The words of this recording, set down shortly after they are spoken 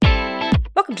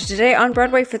welcome to Today on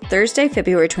Broadway for Thursday,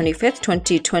 February 25th,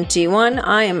 2021.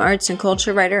 I am arts and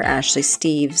culture writer Ashley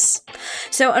Steves.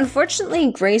 So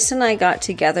unfortunately, Grace and I got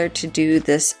together to do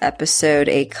this episode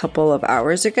a couple of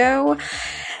hours ago,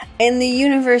 and the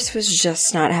universe was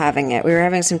just not having it. We were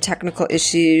having some technical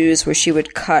issues where she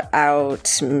would cut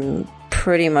out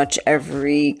pretty much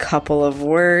every couple of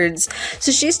words.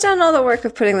 So she's done all the work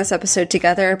of putting this episode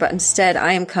together, but instead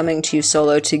I am coming to you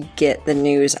solo to get the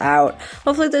news out.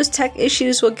 Hopefully those tech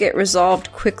issues will get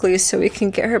resolved quickly so we can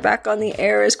get her back on the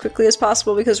air as quickly as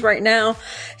possible, because right now,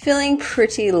 feeling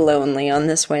pretty lonely on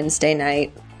this Wednesday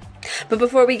night. But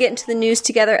before we get into the news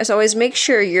together, as always, make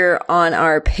sure you're on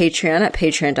our Patreon at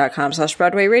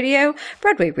patreon.com/BroadwayRadio,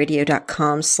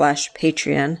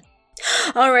 BroadwayRadio.com/Patreon.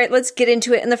 All right, let's get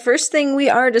into it. And the first thing we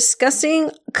are discussing,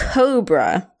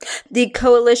 COBRA. The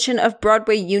Coalition of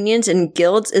Broadway Unions and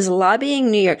Guilds is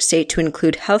lobbying New York State to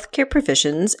include healthcare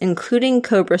provisions, including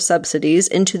COBRA subsidies,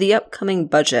 into the upcoming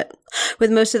budget.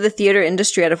 With most of the theater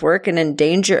industry out of work and in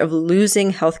danger of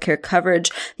losing healthcare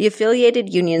coverage, the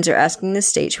affiliated unions are asking the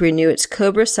state to renew its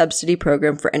COBRA subsidy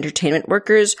program for entertainment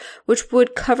workers, which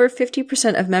would cover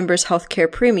 50% of members'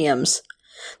 healthcare premiums.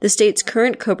 The state's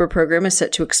current COBRA program is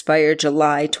set to expire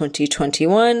July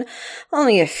 2021,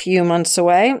 only a few months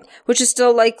away, which is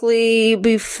still likely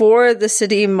before the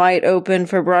city might open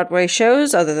for Broadway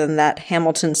shows, other than that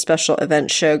Hamilton special event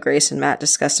show Grace and Matt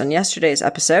discussed on yesterday's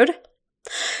episode.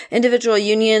 Individual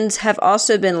unions have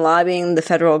also been lobbying the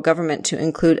federal government to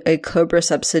include a COBRA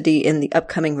subsidy in the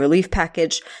upcoming relief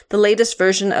package. The latest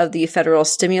version of the federal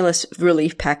stimulus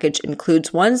relief package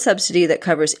includes one subsidy that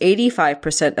covers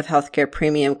 85% of healthcare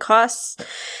premium costs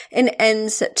and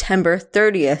ends September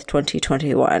 30th,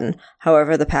 2021.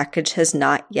 However, the package has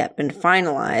not yet been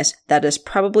finalized. That is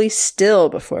probably still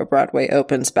before Broadway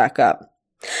opens back up.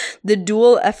 The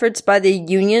dual efforts by the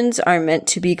unions are meant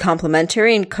to be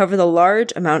complementary and cover the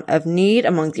large amount of need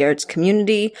among the arts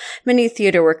community. Many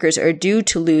theater workers are due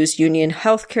to lose union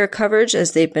health care coverage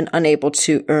as they've been unable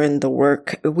to earn the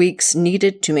work weeks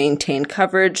needed to maintain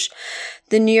coverage.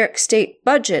 The New York State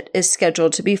budget is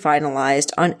scheduled to be finalized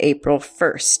on April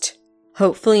 1st.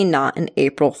 Hopefully not an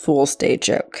April Fool's Day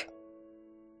joke.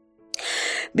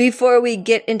 Before we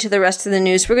get into the rest of the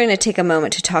news, we're going to take a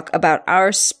moment to talk about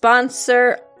our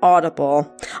sponsor,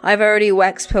 Audible. I've already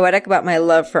waxed poetic about my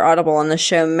love for Audible on the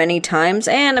show many times,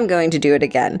 and I'm going to do it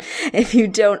again. If you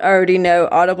don't already know,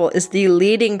 Audible is the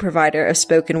leading provider of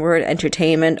spoken word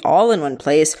entertainment all in one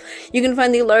place. You can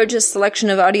find the largest selection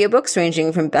of audiobooks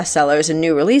ranging from bestsellers and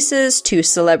new releases to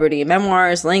celebrity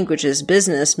memoirs, languages,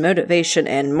 business, motivation,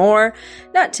 and more,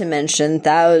 not to mention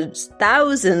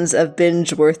thousands of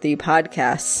binge-worthy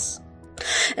podcasts.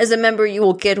 As a member, you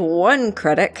will get one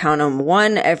credit, count on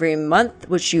one, every month,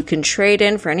 which you can trade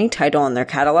in for any title in their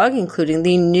catalog, including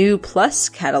the New Plus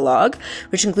catalog,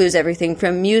 which includes everything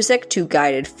from music to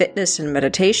guided fitness and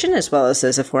meditation, as well as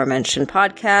those aforementioned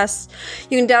podcasts.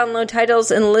 You can download titles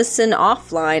and listen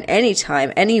offline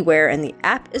anytime, anywhere, and the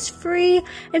app is free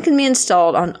and can be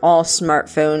installed on all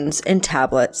smartphones and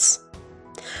tablets.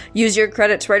 Use your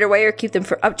credits right away or keep them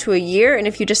for up to a year, and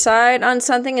if you decide on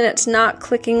something and it's not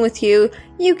clicking with you,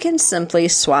 you can simply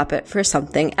swap it for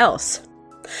something else.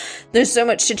 There's so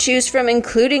much to choose from,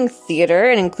 including theater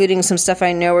and including some stuff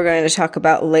I know we're going to talk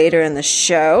about later in the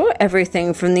show.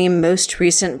 Everything from the most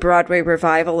recent Broadway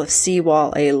revival of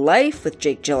Seawall A Life with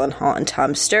Jake Gyllenhaal and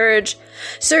Tom Sturridge,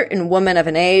 Certain Woman of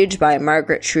an Age by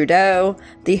Margaret Trudeau,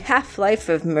 The Half-Life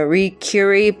of Marie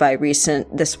Curie by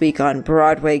recent This Week on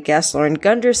Broadway guest Lauren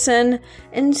Gunderson,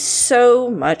 and so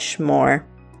much more.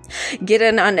 Get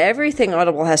in on everything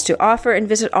Audible has to offer and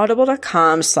visit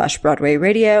audible.com/Broadway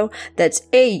Radio. That's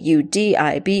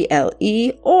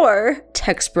AUDIBLE, or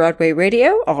text Broadway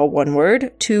Radio, all one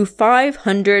word, to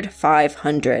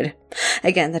 500-500.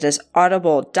 Again, that is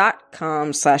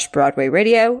audible.com/Broadway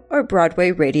Radio or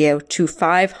Broadway Radio to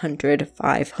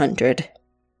 500-500.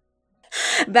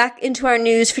 Back into our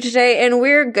news for today, and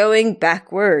we're going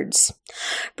backwards.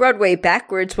 Broadway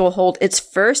Backwards will hold its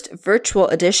first virtual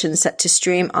edition set to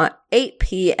stream at 8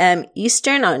 p.m.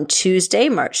 Eastern on Tuesday,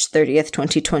 March 30th,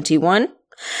 2021.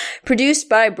 Produced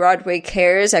by Broadway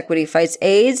Cares, Equity Fights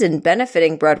AIDS, and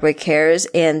benefiting Broadway Cares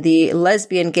and the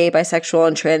Lesbian, Gay, Bisexual,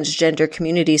 and Transgender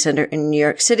Community Center in New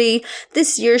York City,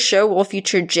 this year's show will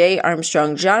feature J.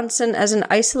 Armstrong Johnson as an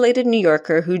isolated New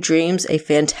Yorker who dreams a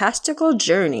fantastical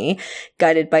journey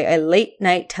guided by a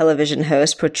late-night television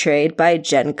host portrayed by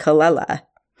Jen Colella.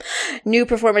 New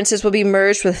performances will be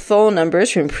merged with full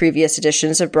numbers from previous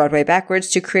editions of Broadway Backwards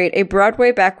to create a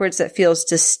Broadway Backwards that feels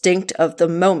distinct of the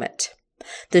moment.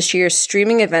 This year's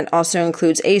streaming event also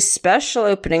includes a special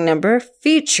opening number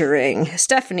featuring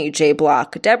Stephanie J.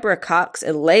 Block, Deborah Cox,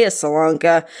 and Leia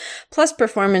Salonga, plus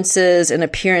performances and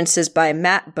appearances by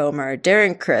Matt Bomer,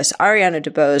 Darren Criss, Ariana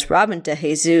DeBose, Robin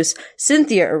DeJesus,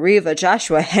 Cynthia Eriva,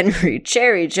 Joshua Henry,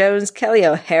 Cherry Jones, Kelly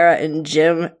O'Hara, and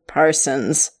Jim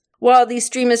Parsons. While the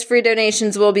stream is free,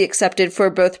 donations will be accepted for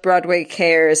both Broadway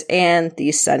Cares and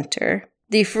the Center.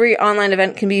 The free online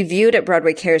event can be viewed at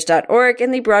BroadwayCares.org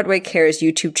and the Broadway Cares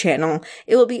YouTube channel.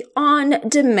 It will be on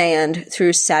demand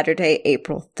through Saturday,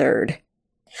 April 3rd.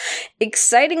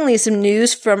 Excitingly, some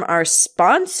news from our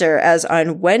sponsor, as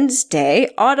on Wednesday,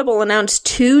 Audible announced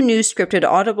 2 new scripted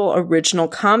Audible original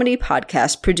comedy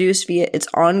podcasts produced via its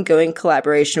ongoing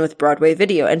collaboration with Broadway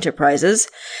Video Enterprises,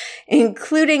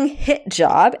 including Hit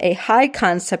Job, a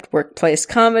high-concept workplace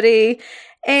comedy,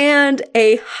 and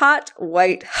A Hot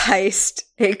White Heist,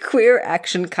 a queer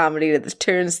action comedy that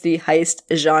turns the heist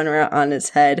genre on its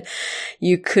head.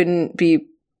 You couldn't be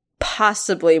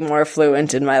possibly more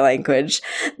fluent in my language.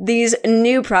 These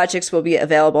new projects will be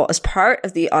available as part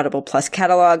of the Audible Plus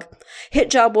catalog.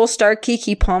 Hit Job will star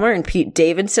Keke Palmer and Pete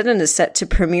Davidson and is set to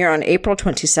premiere on April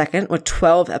 22nd with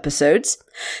 12 episodes.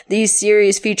 The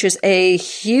series features a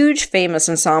huge famous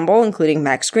ensemble, including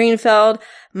Max Greenfeld,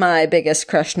 my biggest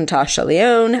crush Natasha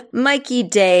Lyonne, Mikey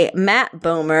Day, Matt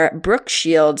Bomer, Brooke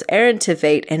Shields, Aaron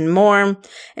Tveit, and more.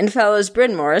 And fellows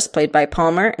Bryn Morris, played by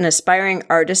Palmer, an aspiring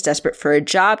artist desperate for a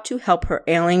job to help her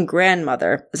ailing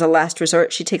grandmother. As a last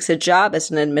resort, she takes a job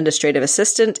as an administrative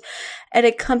assistant at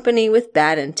a company with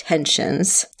bad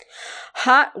intentions.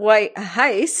 Hot White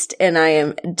Heist, and I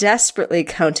am desperately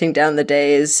counting down the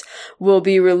days, will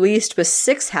be released with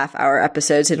 6 half-hour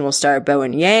episodes and will star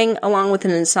Bowen Yang, along with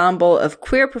an ensemble of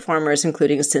queer performers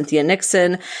including Cynthia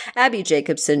Nixon, Abby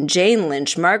Jacobson, Jane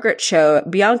Lynch, Margaret Cho,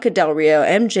 Bianca Del Rio,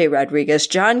 MJ Rodriguez,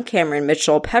 John Cameron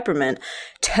Mitchell, Peppermint,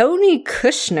 Tony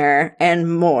Kushner,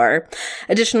 and more.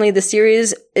 Additionally, the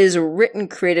series is written,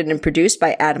 created, and produced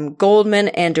by Adam Goldman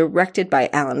and directed by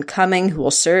Alan Cumming, who will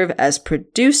serve as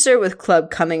producer with Club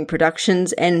Cumming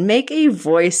Productions and make a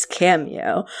voice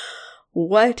cameo.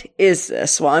 What is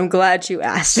this? Well, I'm glad you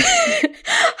asked.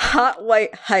 Hot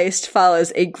White Heist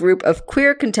follows a group of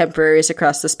queer contemporaries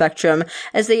across the spectrum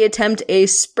as they attempt a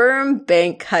sperm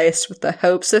bank heist with the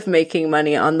hopes of making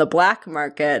money on the black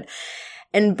market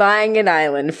and buying an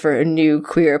island for a new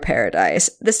queer paradise.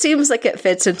 This seems like it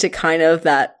fits into kind of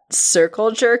that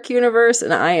circle jerk universe,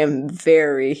 and I am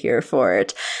very here for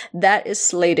it. That is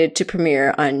slated to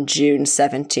premiere on June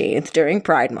 17th, during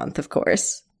Pride Month, of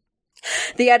course.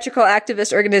 Theatrical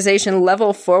activist organization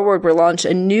Level Forward will launch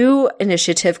a new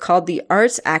initiative called the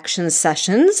Arts Action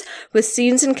Sessions, with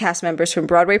scenes and cast members from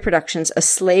Broadway productions A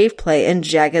Slave Play and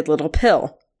Jagged Little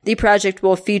Pill. The project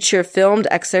will feature filmed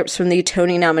excerpts from the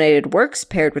Tony-nominated works,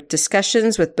 paired with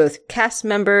discussions with both cast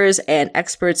members and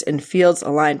experts in fields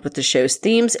aligned with the show's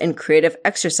themes and creative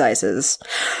exercises.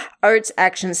 Arts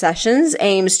Action Sessions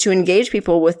aims to engage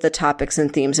people with the topics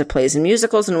and themes of plays and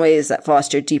musicals in ways that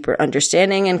foster deeper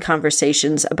understanding and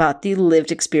conversations about the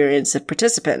lived experience of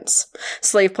participants.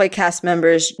 Slave Play cast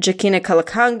members Jakina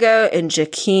Kalakango and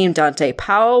Jakeem Dante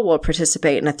Powell will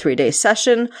participate in a 3-day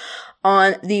session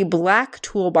on the Black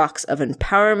Toolbox of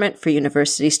Empowerment for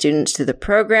University Students through the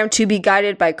program, to be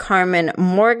guided by Carmen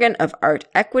Morgan of Art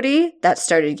Equity. That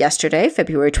started yesterday,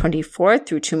 February 24th,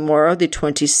 through tomorrow, the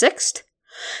 26th.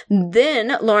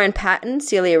 Then Lauren Patton,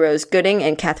 Celia Rose Gooding,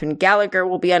 and Catherine Gallagher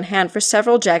will be on hand for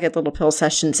several Jagged Little Pill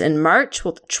sessions in March,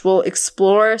 which will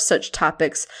explore such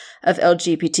topics of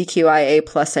LGBTQIA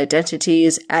plus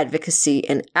identities, advocacy,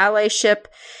 and allyship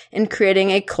in creating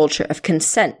a culture of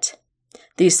consent.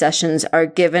 These sessions are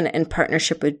given in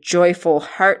partnership with Joyful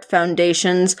Heart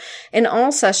Foundations, and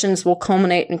all sessions will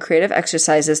culminate in creative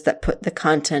exercises that put the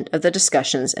content of the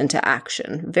discussions into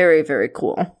action. Very, very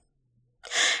cool.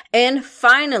 And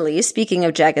finally, speaking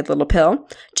of Jagged Little Pill,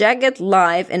 Jagged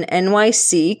Live in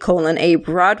NYC, a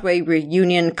Broadway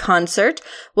reunion concert,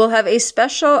 will have a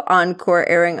special encore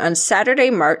airing on Saturday,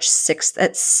 March 6th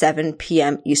at 7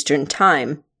 p.m. Eastern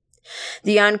Time.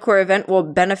 The encore event will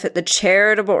benefit the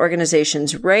charitable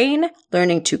organizations RAIN,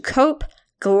 Learning to Cope,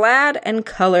 GLAD, and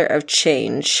Color of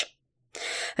Change.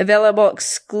 Available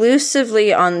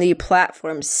exclusively on the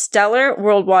platform Stellar,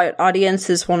 worldwide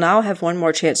audiences will now have one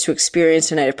more chance to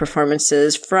experience a night of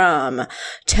performances from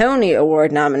Tony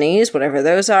Award nominees, whatever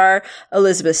those are,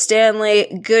 Elizabeth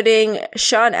Stanley, Gooding,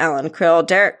 Sean Allen Krill,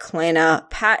 Derek Klena,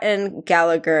 Patton,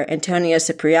 Gallagher, Antonia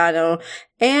Cipriano,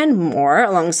 and more,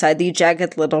 alongside the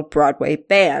Jagged Little Broadway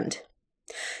Band.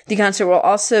 The concert will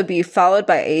also be followed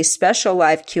by a special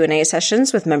live Q&A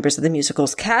sessions with members of the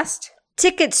musical's cast.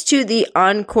 Tickets to the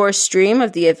encore stream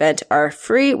of the event are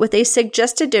free, with a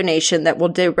suggested donation that will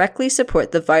directly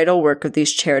support the vital work of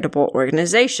these charitable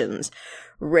organizations.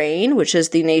 RAIN, which is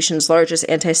the nation's largest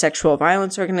anti-sexual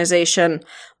violence organization,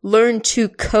 Learn to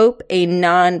Cope, a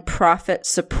non-profit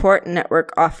support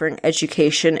network offering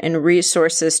education and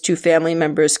resources to family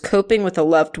members coping with a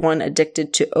loved one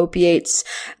addicted to opiates,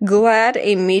 GLAD,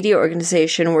 a media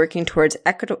organization working towards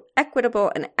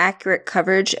equitable and accurate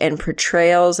coverage and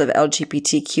portrayals of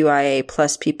LGBTQIA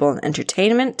plus people in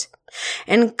entertainment,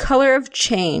 and Color of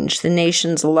Change, the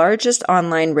nation's largest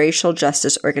online racial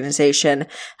justice organization,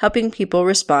 helping people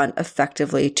respond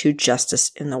effectively to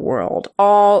justice in the world.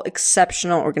 All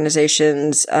exceptional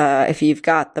organizations. If you've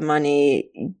got the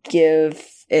money, give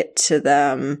it to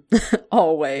them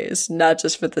always, not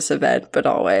just for this event, but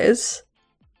always.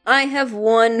 I have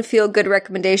one feel-good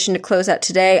recommendation to close out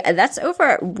today, and that's over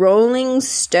at Rolling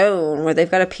Stone, where they've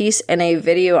got a piece and a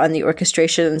video on the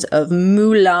orchestrations of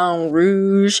Moulin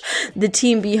Rouge, the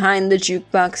team behind the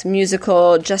jukebox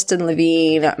musical. Justin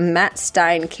Levine, Matt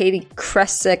Stein, Katie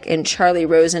Kresick, and Charlie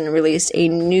Rosen released a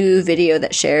new video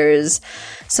that shares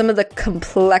some of the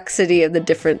complexity of the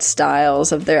different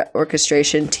styles of their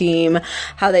orchestration team,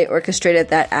 how they orchestrated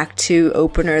that Act 2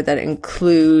 opener that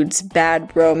includes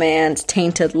Bad Romance,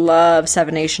 Tainted Love,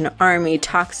 Seven Nation Army,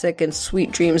 Toxic, and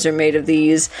Sweet Dreams Are Made of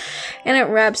These. And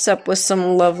it wraps up with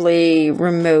some lovely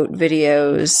remote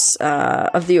videos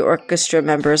of the orchestra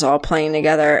members all playing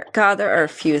together. God, there are a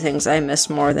few things I miss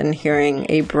more than hearing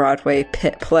a Broadway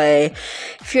pit play.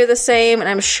 If you're the same, and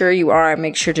I'm sure you are,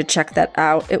 make sure to check that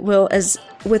out. It will, as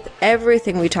with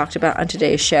everything we talked about on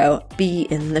today's show, be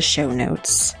in the show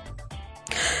notes.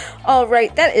 All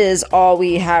right, that is all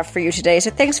we have for you today.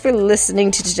 So thanks for listening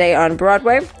to Today on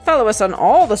Broadway. Follow us on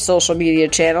all the social media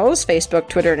channels, Facebook,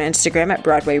 Twitter, and Instagram at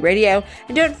Broadway Radio.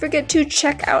 And don't forget to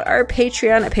check out our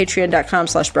Patreon at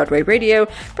patreon.com/BroadwayRadio,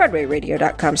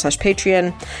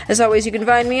 broadwayradio.com/Patreon. As always, you can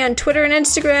find me on Twitter and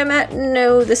Instagram at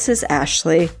No, This Is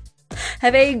Ashley.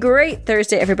 Have a great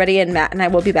Thursday, everybody, and Matt and I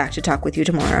will be back to talk with you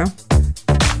tomorrow.